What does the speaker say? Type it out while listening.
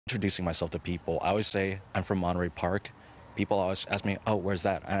introducing myself to people, I always say I'm from Monterey Park. People always ask me, "Oh, where's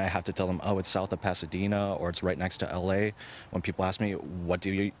that?" And I have to tell them, "Oh, it's south of Pasadena, or it's right next to LA." When people ask me, what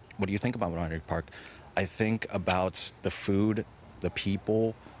do you think about Monterey Park?" I think about the food, the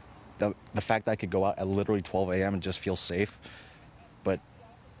people, the fact that I could go out at literally 12 a.m. and just feel safe. But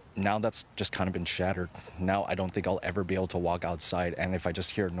now that's just kind of been shattered. Now I don't think I'll ever be able to walk outside, and if I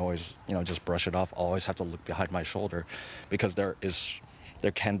just hear noise, just brush it off. I'll always have to look behind my shoulder, because there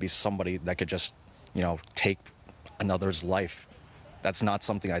can be somebody that could just, take another's life. That's not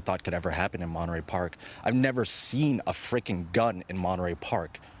something I thought could ever happen in Monterey Park. I've never seen a freaking gun in Monterey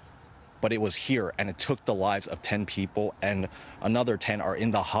Park, but it was here, and it took the lives of 10 people, and another 10 are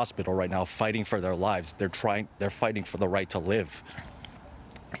in the hospital right now fighting for their lives. They're fighting for the right to live.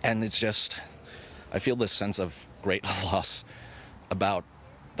 And it's just, I feel this sense of great loss about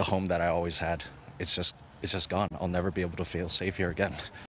the home that I always had. It's just gone. I'll never be able to feel safe here again.